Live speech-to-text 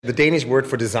The Danish word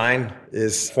for design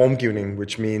is formgivning,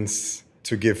 which means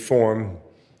to give form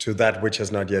to that which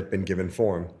has not yet been given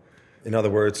form. In other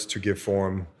words, to give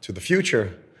form to the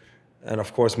future. And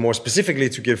of course, more specifically,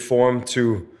 to give form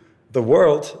to the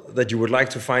world that you would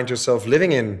like to find yourself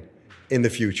living in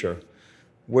the future,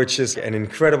 which is an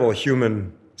incredible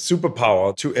human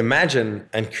superpower to imagine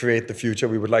and create the future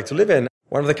we would like to live in.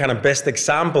 One of the kind of best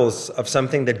examples of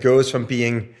something that goes from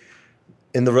being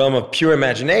in the realm of pure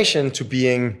imagination to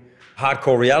being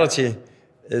hardcore reality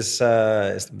is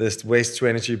this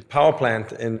waste-to-energy power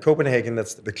plant in Copenhagen.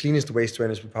 That's the cleanest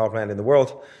waste-to-energy power plant in the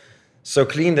world. So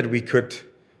clean that we could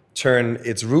turn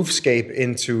its roofscape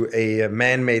into a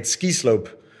man-made ski slope,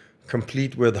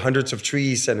 complete with hundreds of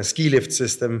trees and a ski lift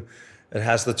system. It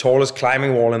has the tallest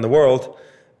climbing wall in the world.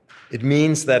 It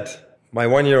means that my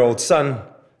 1-year-old son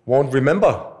won't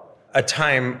remember a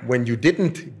time when you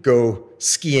didn't go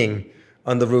skiing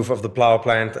on the roof of the power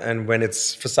plant and when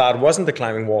its facade wasn't the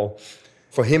climbing wall.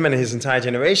 For him and his entire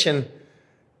generation,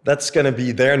 that's going to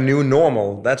be their new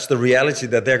normal. That's the reality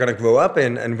that they're going to grow up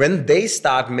in. And when they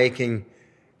start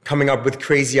coming up with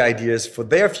crazy ideas for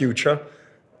their future,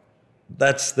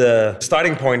 that's the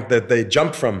starting point that they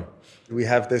jump from. We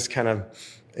have this kind of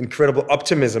incredible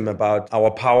optimism about our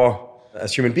power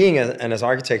as human beings and as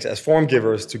architects, as form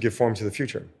givers, to give form to the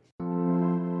future.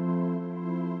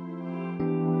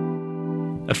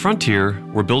 At Frontier,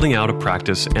 we're building out a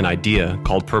practice and idea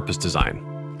called purpose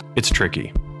design. It's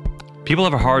tricky. People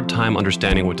have a hard time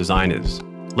understanding what design is,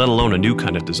 let alone a new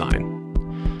kind of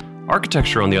design.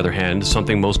 Architecture, on the other hand, is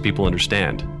something most people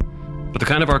understand. But the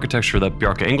kind of architecture that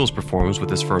Bjarke Ingels performs with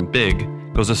his firm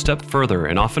BIG goes a step further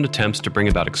and often attempts to bring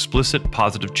about explicit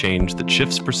positive change that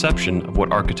shifts perception of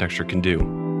what architecture can do.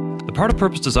 The part of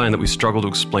purpose design that we struggle to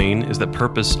explain is that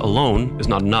purpose alone is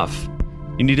not enough.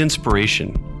 You need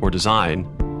inspiration, or design,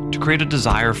 to create a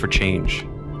desire for change.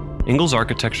 Ingels'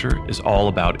 architecture is all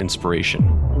about inspiration.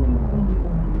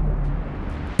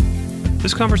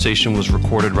 This conversation was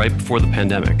recorded right before the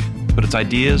pandemic, but its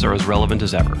ideas are as relevant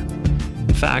as ever.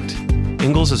 In fact,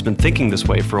 Ingels has been thinking this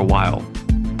way for a while.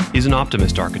 He's an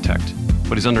optimist architect,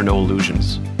 but he's under no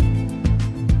illusions.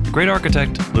 The great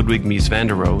architect Ludwig Mies van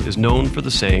der Rohe is known for the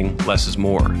saying, "less is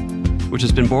more," which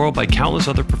has been borrowed by countless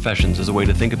other professions as a way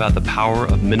to think about the power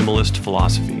of minimalist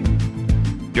philosophy.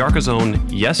 Bjarke's own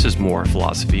 "yes is more"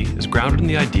 philosophy is grounded in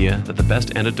the idea that the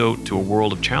best antidote to a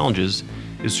world of challenges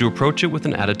is to approach it with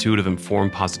an attitude of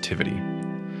informed positivity.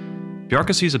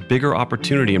 Bjarke sees a bigger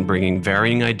opportunity in bringing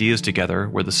varying ideas together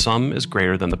where the sum is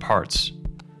greater than the parts.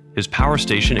 His power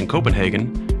station in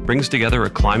Copenhagen brings together a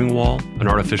climbing wall, an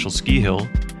artificial ski hill,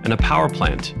 and a power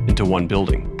plant into one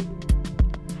building.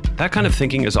 That kind of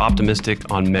thinking is optimistic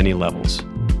on many levels.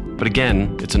 But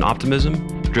again, it's an optimism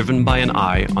driven by an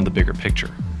eye on the bigger picture.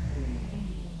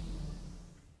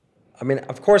 I mean,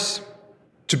 of course,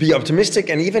 to be optimistic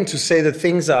and even to say that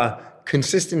things are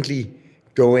consistently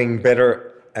going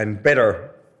better and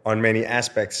better on many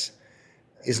aspects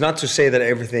is not to say that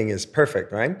everything is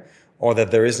perfect, right? Or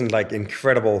that there isn't like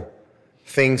incredible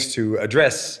things to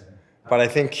address. But I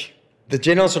think the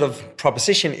general sort of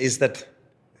proposition is that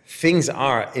things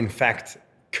are, in fact,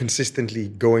 consistently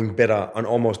going better on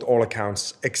almost all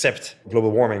accounts, except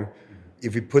global warming.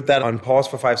 If we put that on pause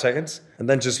for 5 seconds and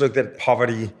then just looked at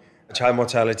poverty, child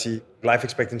mortality, life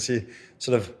expectancy,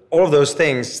 sort of all of those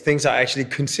things are actually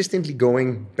consistently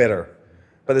going better.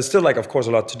 But there's still, of course,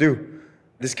 a lot to do.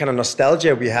 This kind of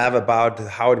nostalgia we have about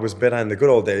how it was better in the good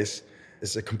old days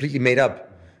is completely made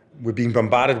up. We're being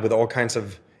bombarded with all kinds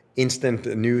of instant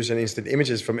news and instant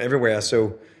images from everywhere.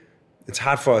 So it's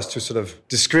hard for us to sort of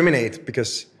discriminate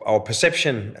because our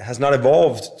perception has not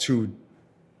evolved to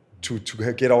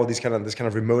get all this kind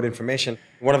of remote information.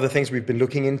 One of the things we've been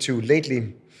looking into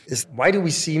lately is why do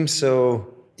we seem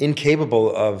so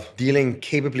incapable of dealing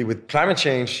capably with climate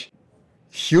change?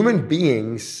 Human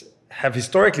beings have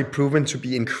historically proven to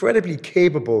be incredibly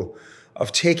capable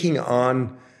of taking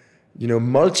on,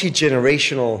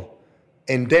 multi-generational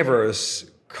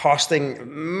endeavors costing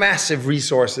massive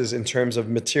resources in terms of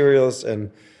materials and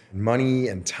money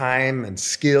and time and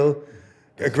skill.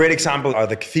 A great example are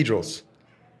the cathedrals.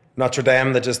 Notre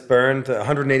Dame that just burned,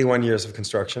 181 years of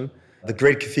construction. The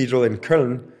great cathedral in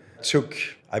Köln took,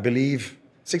 I believe,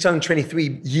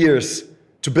 623 years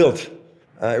to build.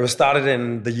 It was started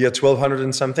in the year 1200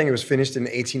 and something. It was finished in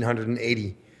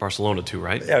 1880. Barcelona too,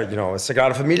 right? Yeah,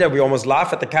 Sagrada Familia, we almost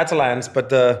laugh at the Catalans, but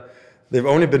they've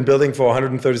only been building for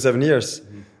 137 years.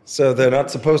 Mm-hmm. So they're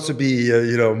not supposed to be,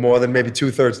 more than maybe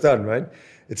 2/3 done, right?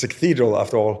 It's a cathedral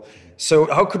after all. So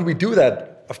how could we do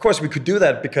that? Of course, we could do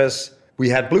that because we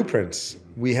had blueprints.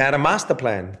 We had a master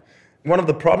plan. One of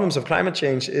the problems of climate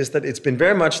change is that it's been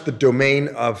very much the domain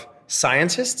of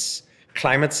scientists,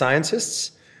 climate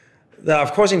scientists. They're,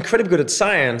 of course, incredibly good at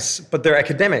science, but they're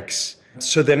academics.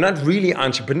 So they're not really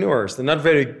entrepreneurs. They're not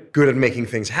very good at making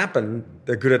things happen.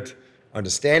 They're good at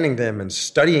understanding them and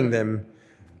studying them.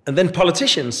 And then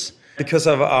politicians, because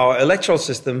of our electoral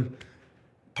system,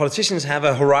 politicians have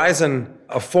a horizon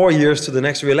of 4 years to the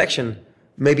next re-election,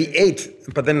 maybe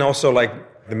 8, but then also like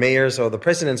the mayors or the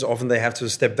presidents, often they have to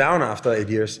step down after 8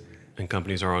 years. And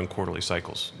companies are on quarterly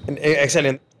cycles.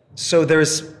 Exactly. So there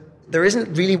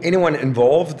isn't really anyone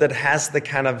involved that has the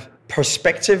kind of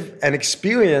perspective and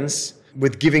experience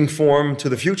with giving form to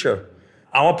the future.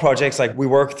 Our projects, like we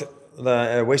worked,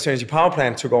 the waste to energy power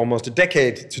plant took almost a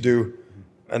decade to do,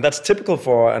 and that's typical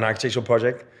for an architectural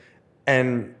project.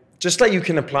 And just like you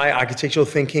can apply architectural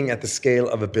thinking at the scale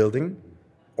of a building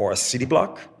or a city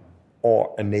block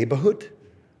or a neighborhood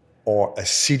or a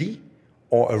city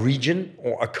or a region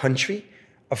or a country,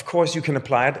 of course you can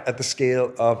apply it at the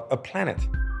scale of a planet.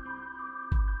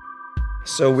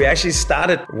 So we actually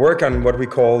started work on what we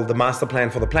call the master plan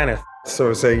for the planet.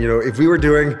 So saying, if we were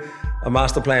doing a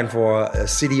master plan for a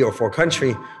city or for a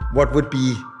country, what would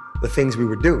be the things we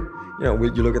would do? You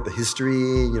look at the history,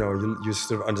 you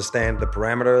sort of understand the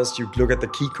parameters, you look at the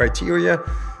key criteria.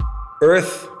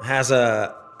 Earth has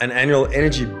an annual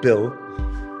energy bill.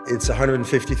 It's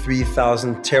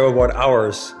 153,000 terawatt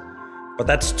hours, but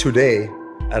that's today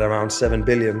at around 7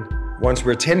 billion. Once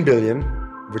we're 10 billion,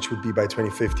 which would be by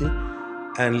 2050,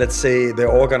 and let's say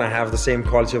they're all going to have the same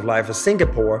quality of life as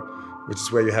Singapore, which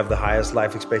is where you have the highest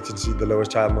life expectancy, the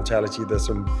lowest child mortality,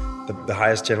 the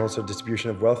highest general distribution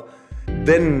of wealth,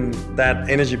 then that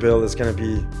energy bill is going to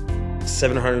be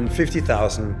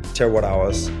 750,000 terawatt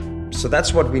hours. So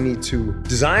that's what we need to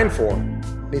design for.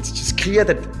 It's just clear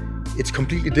that it's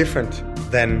completely different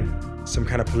than some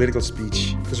kind of political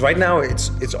speech. Because right now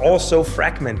it's all so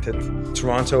fragmented.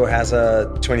 Toronto has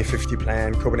a 2050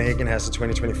 plan, Copenhagen has a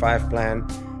 2025 plan.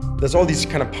 There's all these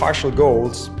kind of partial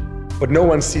goals, but no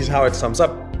one sees how it sums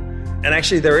up. And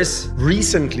actually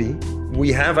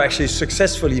we have actually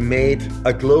successfully made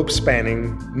a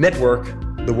globe-spanning network,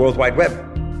 the World Wide Web.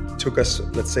 It took us,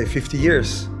 let's say, 50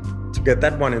 years to get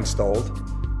that one installed,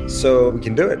 so we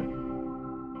can do it.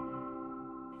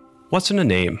 What's in a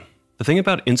name? The thing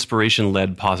about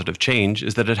inspiration-led positive change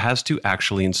is that it has to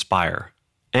actually inspire,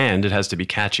 and it has to be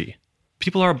catchy.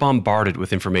 People are bombarded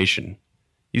with information.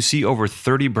 You see over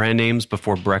 30 brand names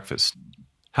before breakfast.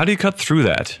 How do you cut through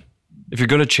that? If you're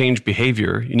going to change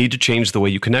behavior, you need to change the way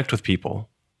you connect with people.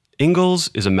 Ingalls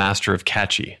is a master of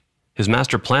catchy. His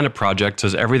Master Planet project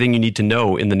says everything you need to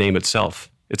know in the name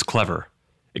itself. It's clever.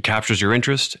 It captures your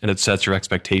interest, and it sets your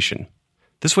expectation.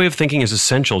 This way of thinking is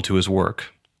essential to his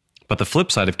work. But the flip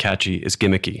side of catchy is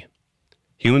gimmicky.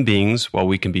 Human beings, while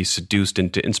we can be seduced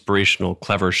into inspirational,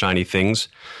 clever, shiny things,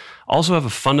 also have a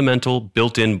fundamental,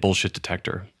 built-in bullshit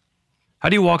detector. How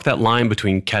do you walk that line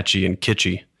between catchy and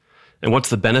kitschy? And what's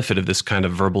the benefit of this kind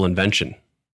of verbal invention?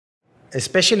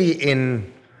 Especially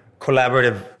in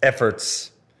collaborative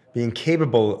efforts, being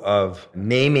capable of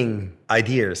naming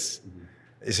ideas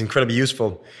is incredibly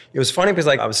useful. It was funny because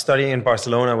I was studying in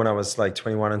Barcelona when I was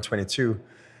 21 and 22.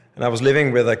 And I was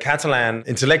living with a Catalan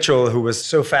intellectual who was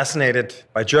so fascinated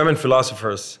by German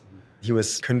philosophers. He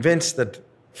was convinced that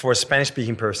for a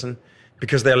Spanish-speaking person,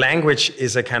 because their language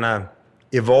is a kind of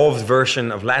evolved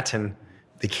version of Latin,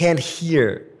 they can't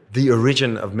hear the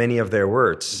origin of many of their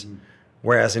words. Mm-hmm.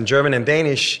 Whereas in German and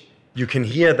Danish, you can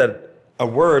hear that a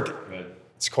word,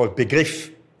 it's called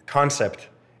Begriff, concept.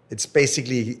 It's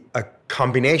basically a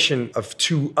combination of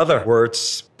two other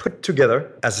words put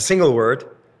together as a single word,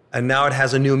 and now it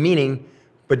has a new meaning,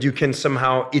 but you can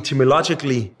somehow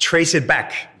etymologically trace it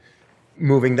back.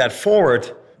 Moving that forward,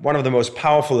 one of the most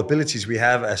powerful abilities we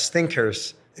have as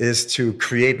thinkers is to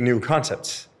create new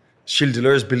concepts. Gilles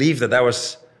Deleuze believed that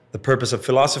was the purpose of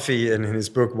philosophy. And in his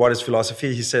book, What is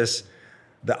Philosophy? He says,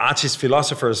 the artist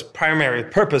philosopher's primary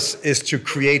purpose is to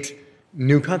create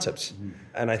new concepts. Mm-hmm.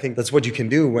 And I think that's what you can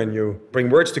do when you bring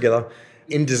words together.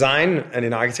 In design and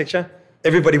in architecture,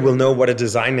 everybody will know what a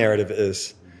design narrative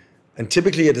is. And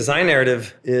typically a design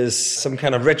narrative is some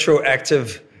kind of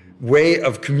retroactive way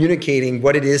of communicating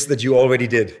what it is that you already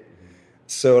did.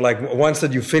 So once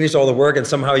that you finished all the work and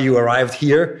somehow you arrived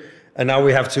here, and now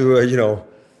we have to,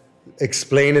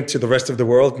 explain it to the rest of the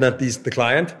world, not the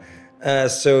client.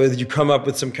 So you come up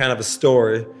with some kind of a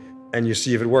story and you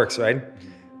see if it works, right?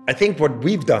 I think what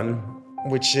we've done,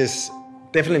 which is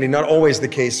definitely not always the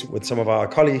case with some of our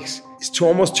colleagues, is to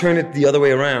almost turn it the other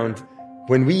way around.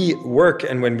 When we work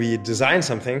and when we design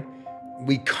something,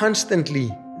 we constantly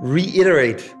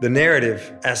reiterate the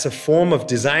narrative as a form of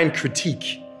design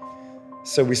critique.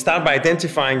 So we start by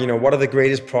identifying, what are the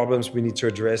greatest problems we need to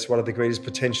address? What are the greatest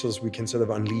potentials we can sort of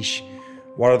unleash?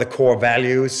 What are the core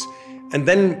values? And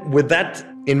then with that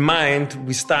in mind,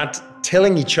 we start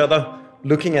telling each other,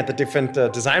 looking at the different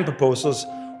design proposals,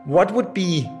 what would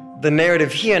be the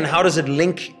narrative here and how does it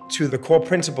link to the core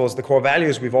principles, the core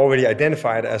values we've already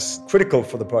identified as critical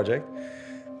for the project.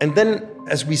 And then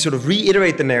as we sort of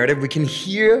reiterate the narrative, we can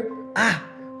hear,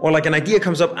 or like an idea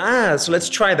comes up, so let's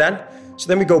try that. So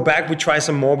then we go back, we try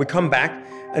some more, we come back.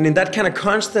 And in that kind of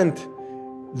constant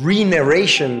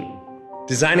re-narration,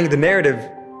 designing the narrative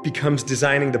becomes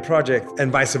designing the project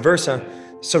and vice versa.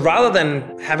 So rather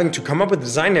than having to come up with a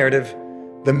design narrative,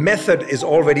 the method is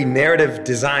already narrative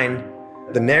design.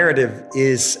 The narrative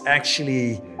is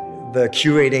actually the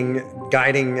curating,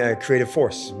 guiding creative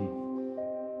force.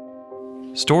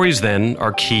 Stories, then,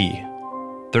 are key.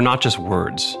 They're not just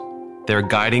words. They're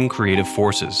guiding creative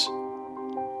forces.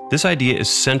 This idea is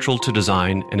central to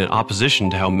design and in opposition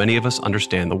to how many of us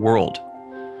understand the world.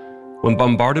 When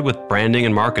bombarded with branding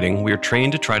and marketing, we are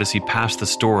trained to try to see past the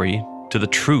story to the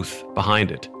truth behind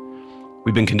it.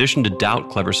 We've been conditioned to doubt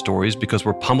clever stories because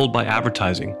we're pummeled by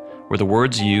advertising, where the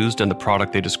words used and the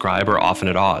product they describe are often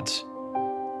at odds.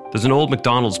 There's an old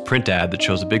McDonald's print ad that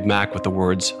shows a Big Mac with the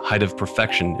words "height of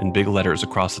perfection" in big letters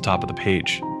across the top of the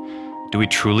page. Do we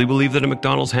truly believe that a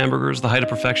McDonald's hamburger is the height of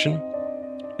perfection?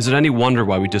 Is it any wonder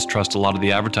why we distrust a lot of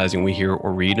the advertising we hear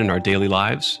or read in our daily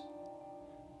lives?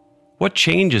 What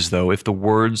changes, though, if the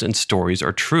words and stories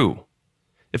are true?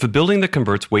 If a building that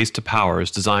converts waste to power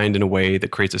is designed in a way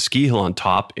that creates a ski hill on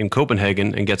top in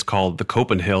Copenhagen and gets called the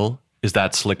Copenhill, is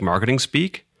that slick marketing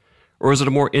speak? Or is it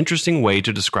a more interesting way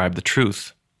to describe the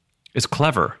truth? It's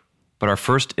clever, but our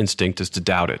first instinct is to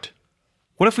doubt it.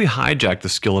 What if we hijack the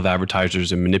skill of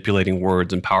advertisers in manipulating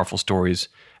words and powerful stories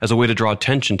as a way to draw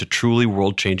attention to truly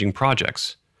world-changing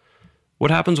projects?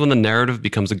 What happens when the narrative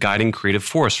becomes a guiding creative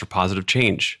force for positive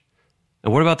change?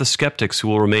 And what about the skeptics who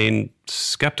will remain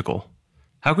skeptical?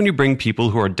 How can you bring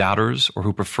people who are doubters or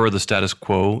who prefer the status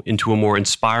quo into a more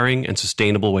inspiring and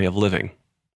sustainable way of living?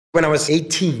 When I was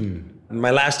 18, in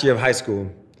my last year of high school,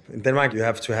 in Denmark you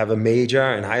have to have a major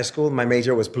in high school. My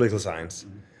major was political science.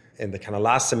 In the kind of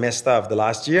last semester of the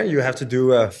last year, you have to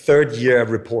do a third year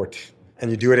report,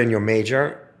 and you do it in your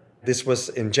major. This was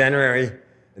in January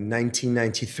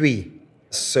 1993.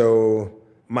 So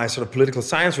my sort of political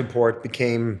science report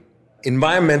became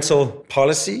environmental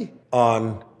policy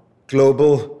on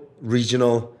global,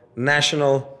 regional,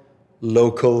 national,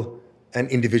 local, and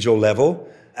individual level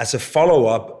as a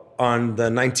follow-up on the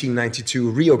 1992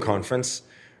 Rio conference,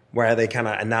 where they kind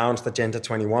of announced Agenda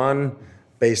 21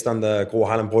 based on the Gro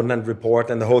Harlem Brundtland report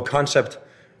and the whole concept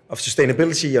of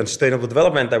sustainability and sustainable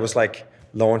development that was like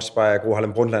launched by Gro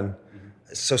Harlem Brundtland.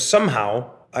 So somehow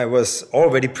I was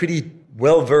already pretty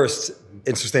well versed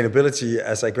in sustainability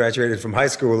as I graduated from high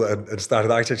school and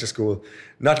started architecture school,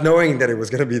 not knowing that it was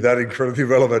going to be that incredibly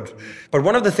relevant. But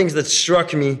one of the things that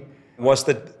struck me was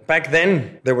that back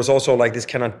then there was also like this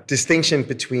kind of distinction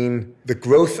between the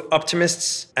growth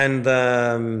optimists and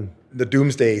the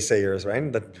doomsday sayers,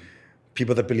 right? That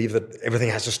people that believe that everything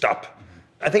has to stop.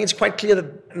 I think it's quite clear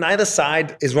that neither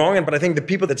side is wrong, but I think the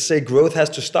people that say growth has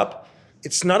to stop,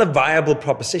 it's not a viable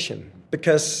proposition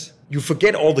because you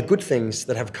forget all the good things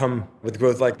that have come with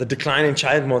growth, like the decline in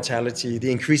child mortality,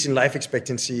 the increase in life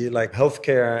expectancy, like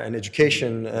healthcare and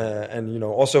education, and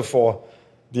also for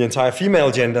the entire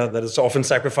female gender that is often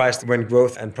sacrificed when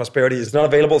growth and prosperity is not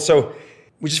available. So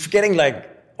we're just forgetting like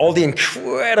all the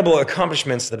incredible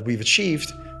accomplishments that we've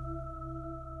achieved.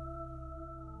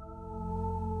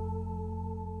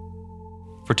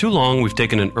 For too long, we've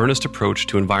taken an earnest approach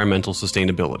to environmental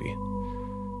sustainability.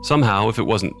 Somehow, if it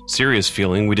wasn't serious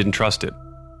feeling, we didn't trust it.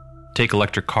 Take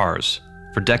electric cars.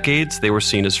 For decades, they were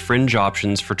seen as fringe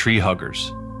options for tree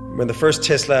huggers. When the first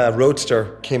Tesla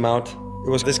Roadster came out, it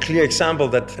was this clear example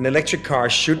that an electric car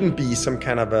shouldn't be some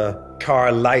kind of a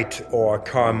car light or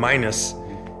car minus.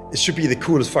 It should be the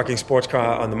coolest fucking sports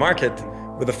car on the market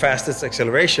with the fastest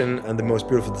acceleration and the most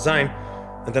beautiful design.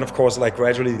 And then, of course, like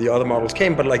gradually the other models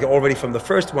came, but like already from the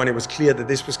first one, it was clear that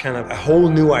this was kind of a whole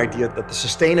new idea that the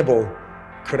sustainable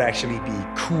could actually be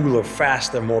cooler,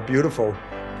 faster, more beautiful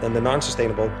than the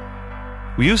non-sustainable.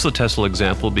 We use the Tesla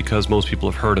example because most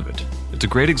people have heard of it. It's a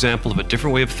great example of a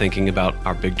different way of thinking about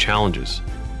our big challenges,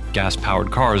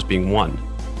 gas-powered cars being one.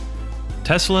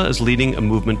 Tesla is leading a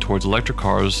movement towards electric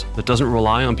cars that doesn't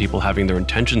rely on people having their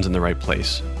intentions in the right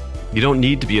place. You don't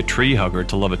need to be a tree hugger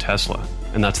to love a Tesla,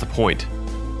 and that's the point.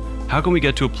 How can we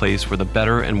get to a place where the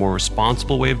better and more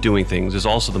responsible way of doing things is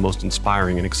also the most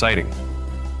inspiring and exciting?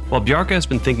 While Bjarke has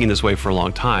been thinking this way for a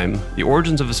long time, the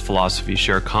origins of his philosophy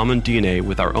share a common DNA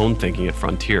with our own thinking at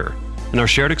Frontier and our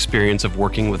shared experience of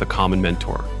working with a common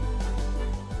mentor.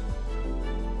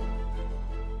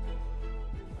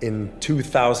 In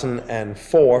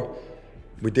 2004,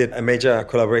 we did a major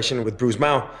collaboration with Bruce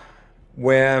Mau,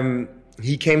 where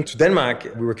he came to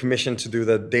Denmark. We were commissioned to do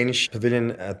the Danish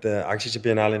pavilion at the Architecture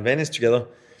Biennale in Venice together.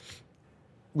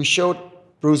 We showed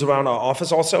Bruce around our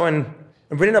office also, and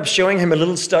we ended up showing him a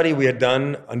little study we had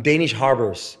done on Danish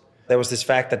harbors. There was this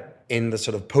fact that in the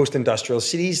sort of post-industrial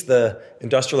cities, the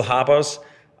industrial harbors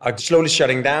are slowly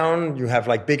shutting down. You have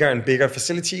like bigger and bigger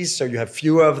facilities, so you have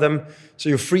fewer of them. So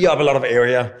you free up a lot of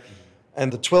area.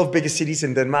 And the 12 biggest cities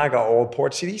in Denmark are all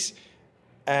port cities.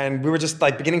 And we were just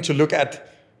like beginning to look at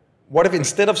what if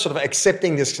instead of sort of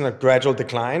accepting this kind of gradual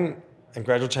decline and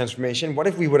gradual transformation, what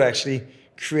if we would actually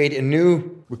create a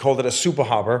new, we called it a super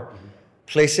harbor,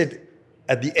 place it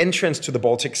at the entrance to the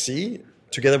Baltic Sea,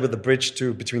 together with the bridge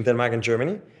between Denmark and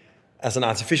Germany, as an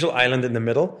artificial island in the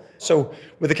middle. So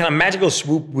with a kind of magical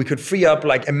swoop, we could free up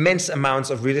like immense amounts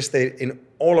of real estate in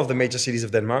all of the major cities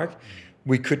of Denmark.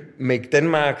 We could make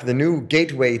Denmark the new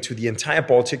gateway to the entire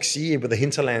Baltic Sea with a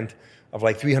hinterland of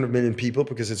like 300 million people,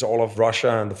 because it's all of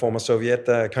Russia and the former Soviet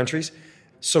countries.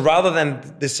 So rather than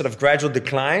this sort of gradual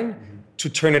decline, to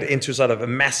turn it into sort of a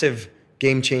massive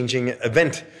game-changing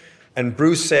event. And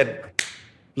Bruce said,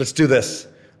 let's do this.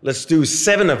 Let's do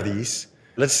 7 of these.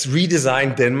 Let's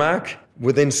redesign Denmark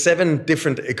within 7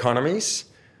 different economies.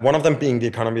 One of them being the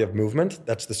economy of movement.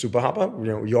 That's the super harbor.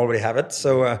 You already have it.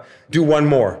 So do one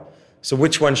more. So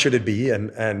which one should it be?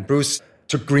 And Bruce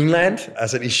took Greenland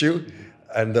as an issue,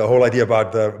 and the whole idea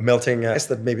about the melting ice,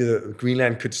 that maybe the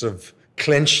Greenland could sort of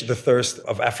quench the thirst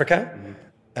of Africa.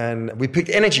 And we picked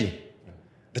energy.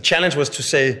 The challenge was to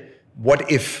say, what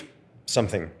if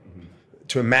something?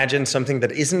 To imagine something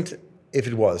that isn't if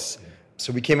it was.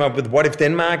 So we came up with, what if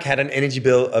Denmark had an energy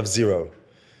bill of 0?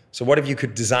 So what if you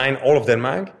could design all of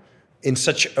Denmark in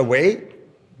such a way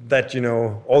that,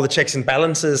 all the checks and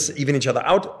balances even each other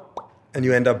out, and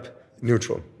you end up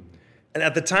neutral. And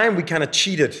at the time, we kind of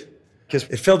cheated, because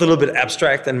it felt a little bit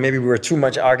abstract, and maybe we were too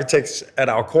much architects at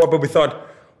our core, but we thought,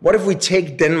 what if we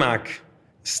take Denmark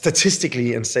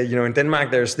statistically and say, in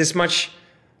Denmark, there's this much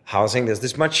housing, there's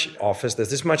this much office, there's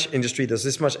this much industry, there's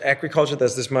this much agriculture,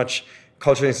 there's this much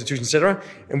cultural institutions, etc.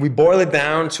 And we boil it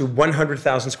down to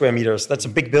 100,000 square meters. That's a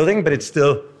big building, but it's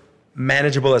still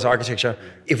manageable as architecture.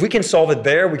 If we can solve it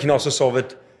there, we can also solve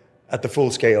it at the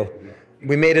full scale.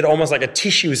 We made it almost like a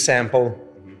tissue sample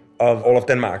of all of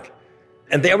Denmark.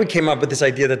 And there we came up with this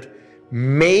idea that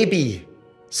maybe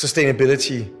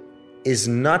sustainability is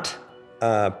not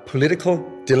a political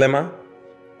dilemma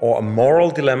or a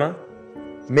moral dilemma.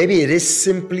 Maybe it is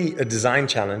simply a design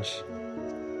challenge.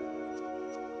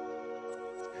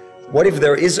 What if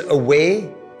there is a way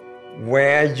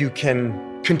where you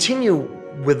can continue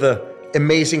with the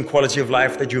amazing quality of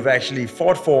life that you've actually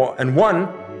fought for and won,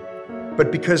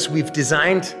 but because we've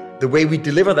designed the way we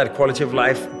deliver that quality of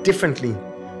life differently,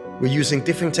 we're using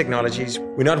different technologies,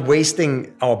 we're not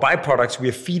wasting our byproducts,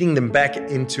 we're feeding them back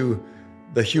into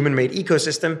the human-made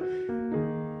ecosystem,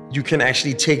 you can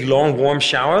actually take long, warm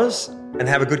showers and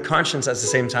have a good conscience at the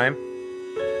same time.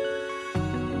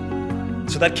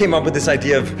 So that came up with this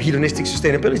idea of hedonistic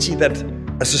sustainability, that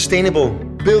a sustainable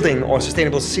building or a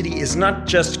sustainable city is not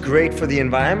just great for the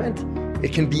environment,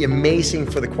 it can be amazing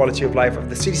for the quality of life of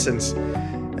the citizens.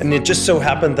 And it just so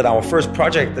happened that our first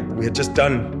project that we had just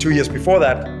done 2 years before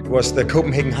that was the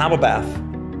Copenhagen Harbour Bath.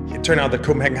 It turned out that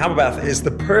Copenhagen Harbour Bath is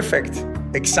the perfect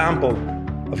example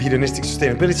of hedonistic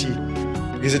sustainability,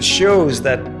 because it shows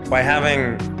that by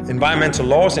having environmental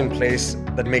laws in place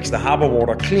that makes the harbor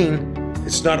water clean,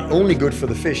 it's not only good for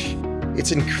the fish,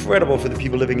 it's incredible for the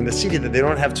people living in the city, that they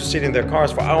don't have to sit in their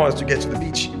cars for hours to get to the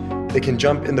beach. They can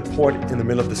jump in the port in the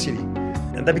middle of the city.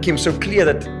 And that became so clear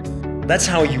that that's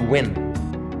how you win.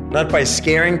 Not by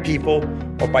scaring people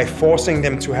or by forcing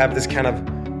them to have this kind of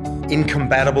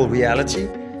incompatible reality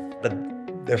that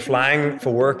they're flying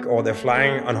for work or they're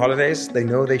flying on holidays. They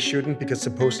know they shouldn't because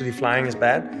supposedly flying is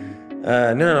bad.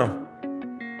 No.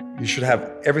 You should have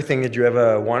everything that you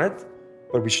ever wanted,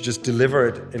 but we should just deliver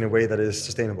it in a way that is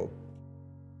sustainable.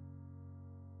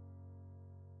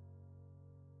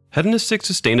 Hedonistic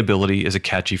sustainability is a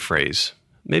catchy phrase,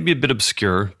 maybe a bit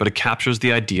obscure, but it captures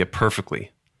the idea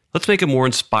perfectly. Let's make a more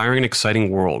inspiring and exciting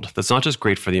world that's not just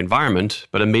great for the environment,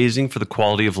 but amazing for the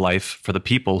quality of life for the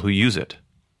people who use it.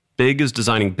 Big is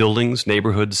designing buildings,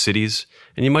 neighborhoods, cities,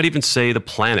 and you might even say the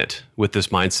planet with this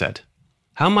mindset.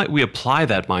 How might we apply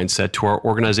that mindset to our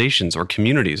organizations, our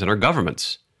communities, and our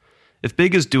governments? If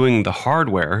big is doing the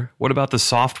hardware, what about the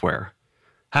software?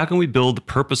 How can we build the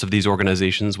purpose of these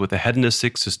organizations with a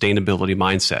hedonistic sustainability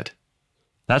mindset?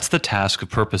 That's the task of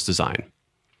purpose design.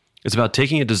 It's about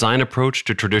taking a design approach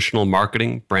to traditional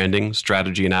marketing, branding,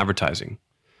 strategy, and advertising.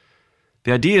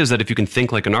 The idea is that if you can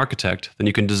think like an architect, then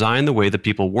you can design the way that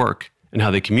people work and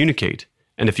how they communicate.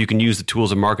 And if you can use the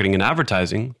tools of marketing and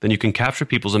advertising, then you can capture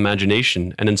people's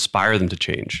imagination and inspire them to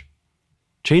change.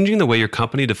 Changing the way your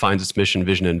company defines its mission,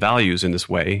 vision, and values in this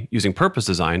way, using purpose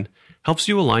design, helps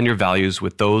you align your values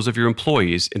with those of your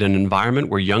employees in an environment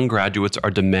where young graduates are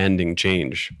demanding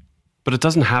change. But it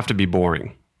doesn't have to be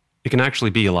boring. It can actually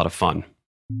be a lot of fun.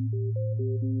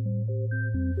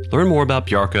 Learn more about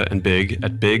Bjarke and Big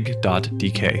at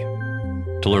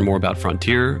big.dk. To learn more about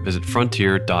Frontier, visit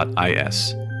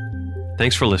frontier.is.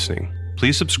 Thanks for listening.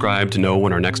 Please subscribe to know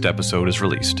when our next episode is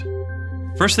released.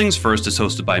 First Things First is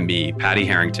hosted by me, Patty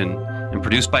Harrington, and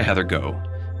produced by Heather Go,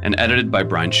 and edited by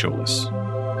Brian Scholas.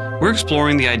 We're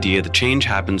exploring the idea that change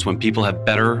happens when people have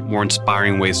better, more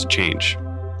inspiring ways to change.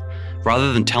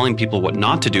 Rather than telling people what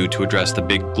not to do to address the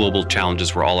big global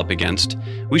challenges we're all up against,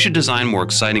 we should design more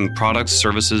exciting products,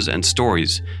 services, and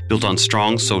stories built on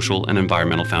strong social and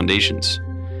environmental foundations.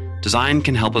 Design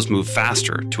can help us move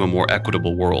faster to a more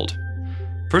equitable world.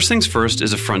 First Things First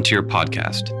is a Frontier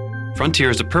podcast. Frontier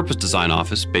is a purpose design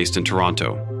office based in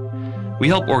Toronto. We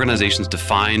help organizations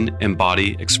define,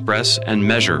 embody, express, and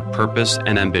measure purpose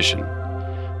and ambition.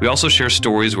 We also share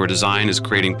stories where design is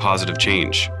creating positive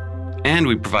change. And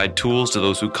we provide tools to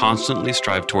those who constantly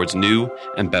strive towards new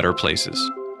and better places.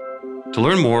 To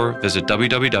learn more, visit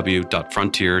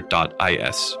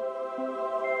www.frontier.is.